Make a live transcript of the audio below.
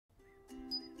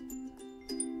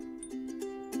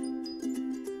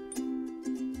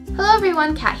Hello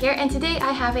everyone, Kat here, and today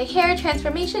I have a hair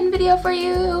transformation video for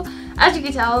you. As you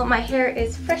can tell, my hair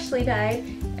is freshly dyed.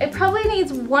 It probably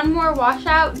needs one more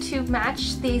washout to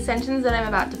match the extensions that I'm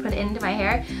about to put into my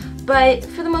hair, but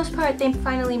for the most part they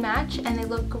finally match and they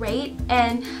look great.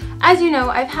 And as you know,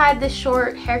 I've had this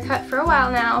short haircut for a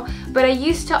while now, but I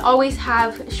used to always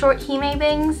have short hime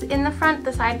bangs in the front,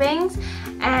 the side bangs,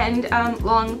 and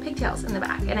long pigtails in the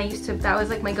back, and that was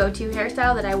like my go-to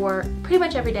hairstyle that I wore pretty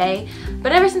much every day.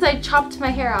 But ever since I chopped my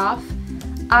hair off,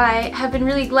 I have been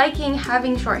really liking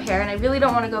having short hair, and I really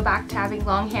don't want to go back to having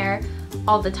long hair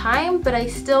all the time, but I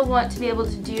still want to be able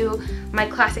to do my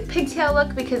classic pigtail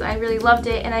look because I really loved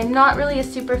it, and I'm not really a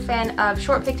super fan of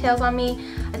short pigtails on me.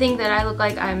 I think that I look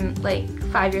like I'm like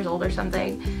 5 years old or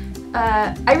something.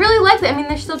 I really like them. I mean,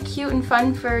 they're still cute and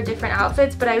fun for different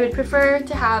outfits, but I would prefer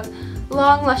to have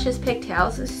long luscious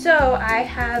pigtails. So I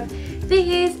have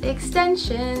these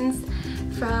extensions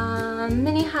from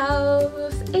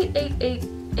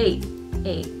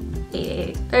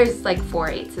Minihouse888888. There's like 4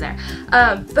 8s there.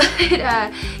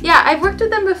 Yeah, I've worked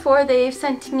with them before. They've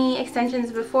sent me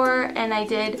extensions before, and I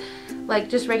did like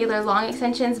just regular long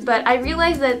extensions, but I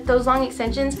realized that those long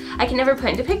extensions I can never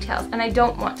put into pigtails, and I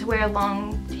don't want to wear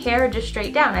long hair just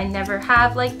straight down. I never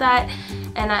have like that,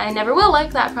 and I never will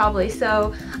like that probably,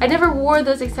 so I never wore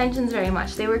those extensions very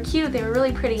much. They were cute, they were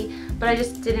really pretty, but I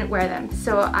just didn't wear them.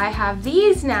 So I have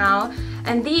these now,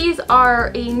 and these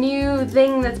are a new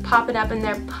thing that's popping up, and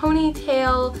they're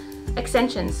ponytail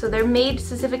extensions. So they're made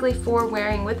specifically for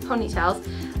wearing with ponytails,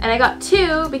 and I got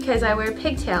 2 because I wear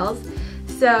pigtails.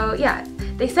 So yeah,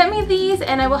 they sent me these,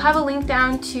 and I will have a link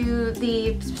down to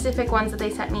the specific ones that they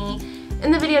sent me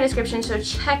in the video description, so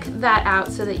check that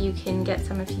out so that you can get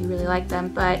some if you really like them.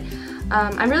 But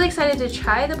I'm really excited to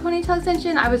try the ponytail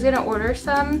extension. I was gonna order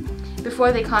some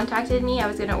before they contacted me. I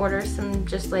was gonna order some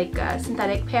just like a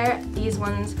synthetic pair. These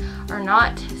ones are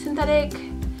not synthetic,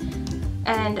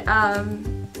 and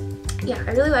yeah,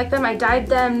 I really like them. I dyed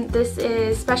them. This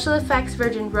is Special Effects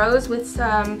Virgin Rose with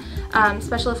some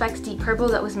Special Effects Deep Purple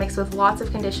that was mixed with lots of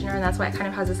conditioner, and that's why it kind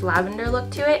of has this lavender look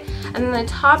to it. And then the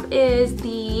top is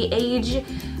the Age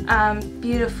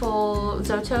Beautiful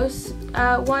Zotos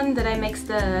one that I mixed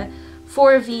the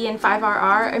 4V and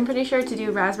 5RR, I'm pretty sure, to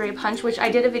do Raspberry Punch, which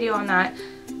I did a video on that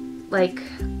like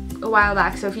a while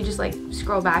back. So if you just like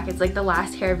scroll back, it's like the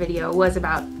last hair video was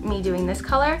about me doing this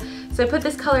color. So I put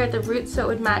this color at the roots so it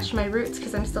would match my roots,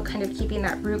 because I'm still kind of keeping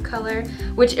that root color,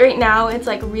 which right now it's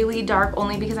like really dark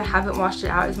only because I haven't washed it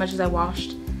out as much as I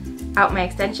washed out my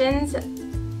extensions.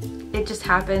 It just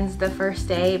happens the first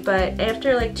day, but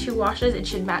after like 2 washes it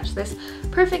should match this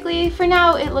perfectly. For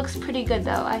now it looks pretty good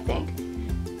though, I think.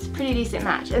 It's a pretty decent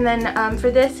match. And then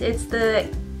for this, it's the,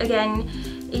 again,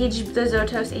 the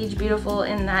Zotos Age Beautiful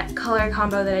in that color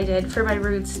combo that I did for my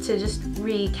roots to just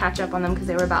catch up on them because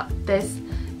they were about this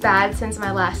bad since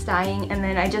my last dyeing. And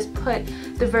then I just put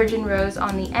the Virgin Rose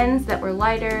on the ends that were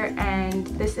lighter, and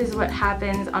this is what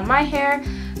happens on my hair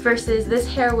versus this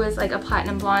hair was like a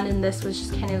platinum blonde, and this was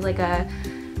just kind of like a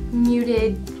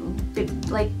muted,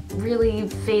 like really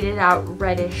faded out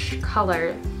reddish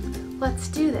color. Let's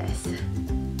do this.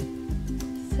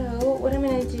 So what I'm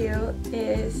going to do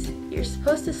is, you're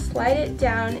supposed to slide it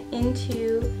down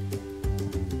into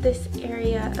this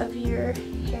area of your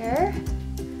hair,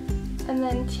 and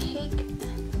then take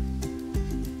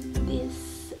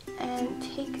this and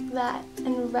take that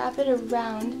and wrap it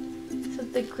around so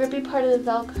the grippy part of the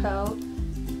Velcro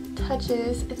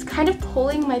touches. It's kind of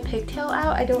pulling my pigtail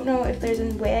out. I don't know if there's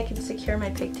a way I can secure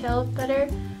my pigtail better,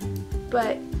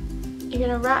 but you're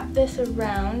going to wrap this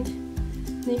around.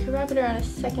 And you can wrap it around a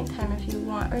second time if you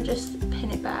want, or just pin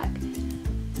it back.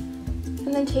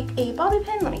 And then take a bobby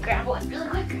pin. Let me grab one really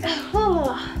quick.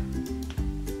 Oh.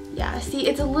 Yeah, see,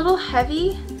 it's a little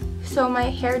heavy, so my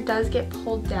hair does get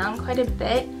pulled down quite a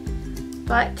bit,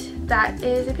 but that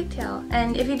is a pigtail.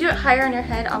 And if you do it higher on your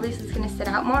head, obviously it's going to sit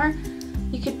out more.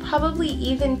 You could probably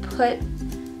even put,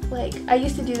 like, I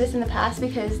used to do this in the past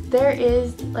because there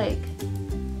is, like,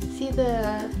 see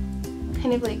the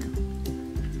kind of like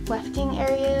wefting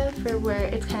area for where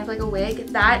it's kind of like a wig?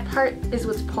 That part is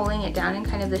what's pulling it down in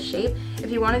kind of the shape.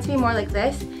 If you want it to be more like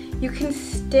this, you can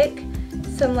stick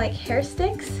some like hair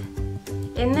sticks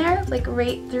in there, like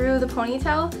right through the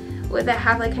ponytail, that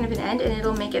have like kind of an end, and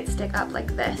it'll make it stick up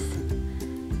like this.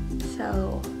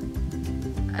 So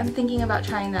I'm thinking about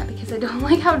trying that because I don't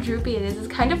like how droopy it is. It's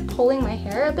kind of pulling my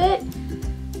hair a bit.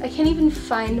 I can't even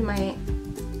find my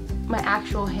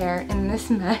actual hair in this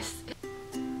mess.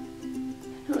 I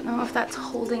don't know if that's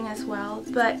holding as well,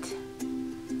 but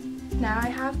now I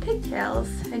have pigtails.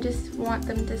 I just want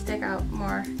them to stick out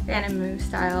more Animu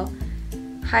style.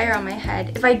 higher on my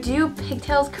head. If I do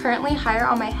pigtails currently higher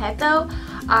on my head though,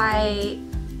 I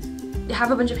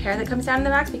have a bunch of hair that comes down in the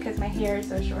back because my hair is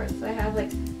so short. So I have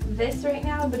like this right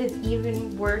now, but it's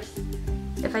even worse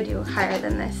if I do higher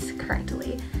than this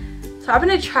currently. So I'm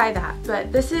gonna try that,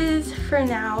 but this is for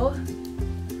now.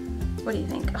 What do you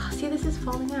think? Oh, see, this is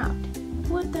falling out.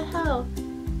 What the hell?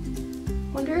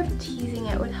 Wonder if teasing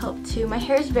it would help too. My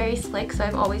hair is very slick, so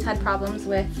I've always had problems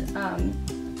with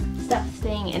stuff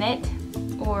staying in it,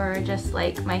 or just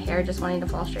like my hair just wanting to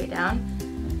fall straight down.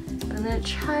 But I'm gonna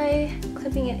try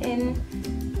clipping it in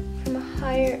from a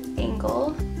higher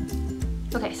angle.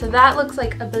 Okay, so that looks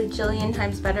like a bajillion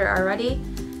times better already.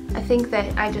 I think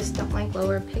that I just don't like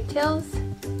lower pigtails.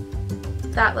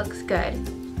 That looks good.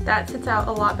 That sits out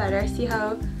a lot better. See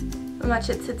how much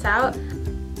it sits out?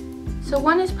 So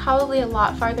one is probably a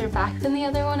lot farther back than the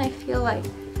other one. I feel like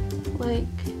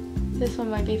this one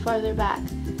might be farther back.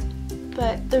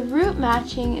 But the root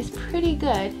matching is pretty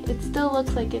good. It still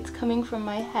looks like it's coming from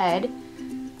my head.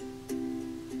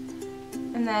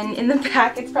 And then in the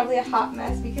back it's probably a hot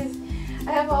mess because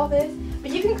I have all this.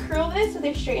 But you can curl this with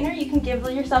your straightener. You can give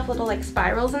yourself little like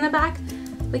spirals in the back.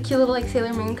 Like cute little like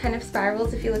Sailor Moon kind of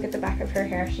spirals. If you look at the back of her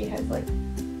hair, she has like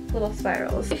little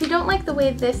spirals. If you don't like the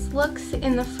way this looks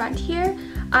in the front here,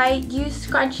 I use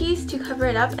scrunchies to cover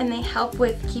it up, and they help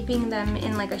with keeping them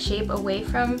in like a shape away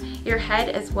from your head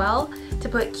as well. To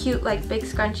put cute like big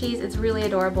scrunchies, it's really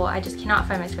adorable. I just cannot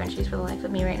find my scrunchies for the life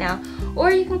of me right now.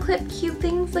 Or you can clip cute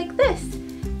things like this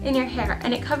in your hair,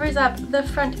 and it covers up the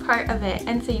front part of it,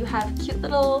 and so you have cute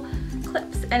little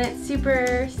clips, and it's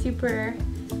super, super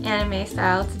anime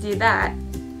style to do that.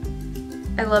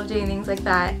 I love doing things like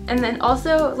that. And then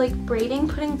also like braiding,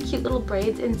 putting cute little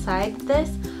braids inside this,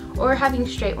 or having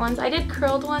straight ones. I did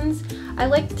curled ones. I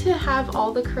like to have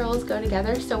all the curls go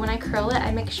together, so when I curl it,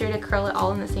 I make sure to curl it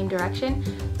all in the same direction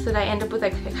so that I end up with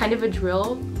like kind of a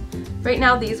drill. Right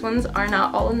now these ones are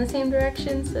not all in the same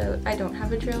direction, so I don't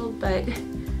have a drill, but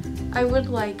I would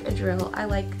like a drill. I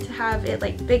like to have it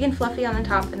like big and fluffy on the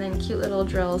top and then cute little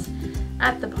drills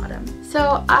at the bottom.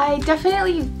 So I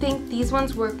definitely think these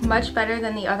ones work much better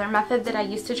than the other method that I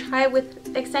used to try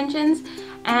with extensions,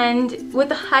 and with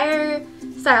the higher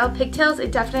style pigtails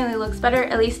it definitely looks better,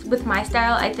 at least with my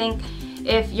style. I think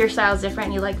if your style is different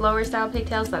and you like lower style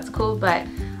pigtails, that's cool, but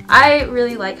I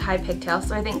really like high pigtails,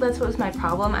 so I think that's what was my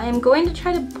problem. I am going to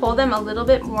try to pull them a little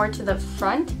bit more to the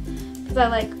front because I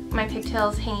like my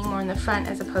pigtails hanging more in the front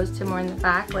as opposed to more in the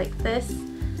back like this.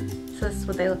 So this is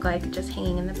what they look like, just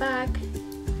hanging in the back.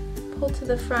 Pull to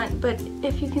the front, but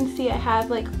if you can see I have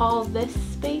like all this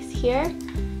space here,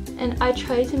 and I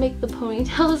try to make the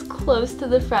ponytails close to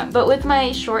the front, but with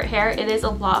my short hair it is a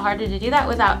lot harder to do that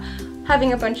without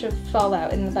having a bunch of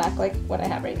fallout in the back like what I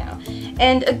have right now.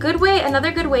 And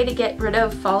another good way to get rid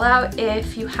of fallout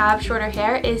if you have shorter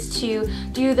hair is to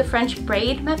do the French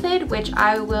braid method, which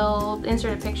I will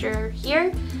insert a picture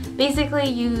here. Basically,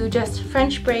 you just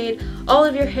French braid all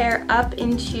of your hair up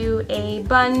into a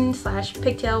bun slash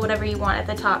pigtail, whatever you want at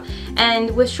the top.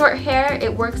 And with short hair,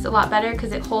 it works a lot better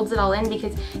because it holds it all in,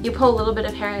 because you pull a little bit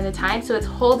of hair at a time. So it's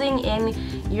holding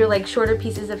in your like shorter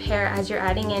pieces of hair as you're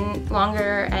adding in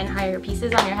longer and higher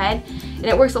pieces on your head. And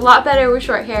it works a lot better with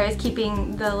short hair, is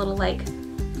keeping the little like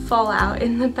fallout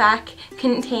in the back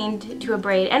contained to a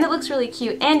braid. And it looks really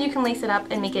cute, and you can lace it up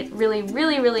and make it really,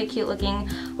 really, really cute looking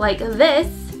like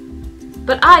this.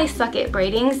 But I suck at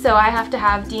braiding, so I have to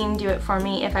have Dean do it for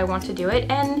me if I want to do it,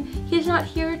 and he's not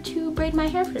here to braid my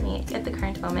hair for me at the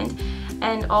current moment.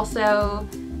 And also,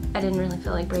 I didn't really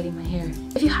feel like braiding my hair.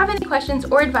 If you have any questions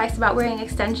or advice about wearing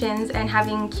extensions and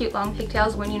having cute long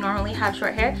pigtails when you normally have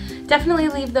short hair, definitely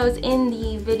leave those in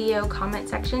the video comment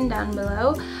section down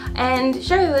below, and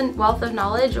share the wealth of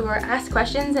knowledge or ask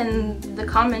questions, and the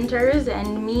commenters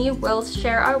and me will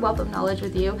share our wealth of knowledge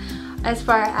with you as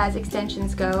far as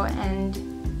extensions go and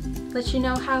let you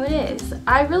know how it is.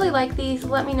 I really like these.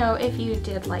 Let me know if you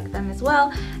did like them as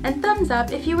well, and thumbs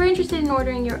up. If you were interested in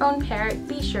ordering your own pair,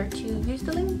 be sure to use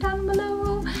the link down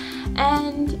below.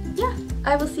 And yeah,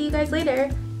 I will see you guys later.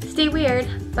 Stay weird.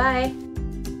 Bye.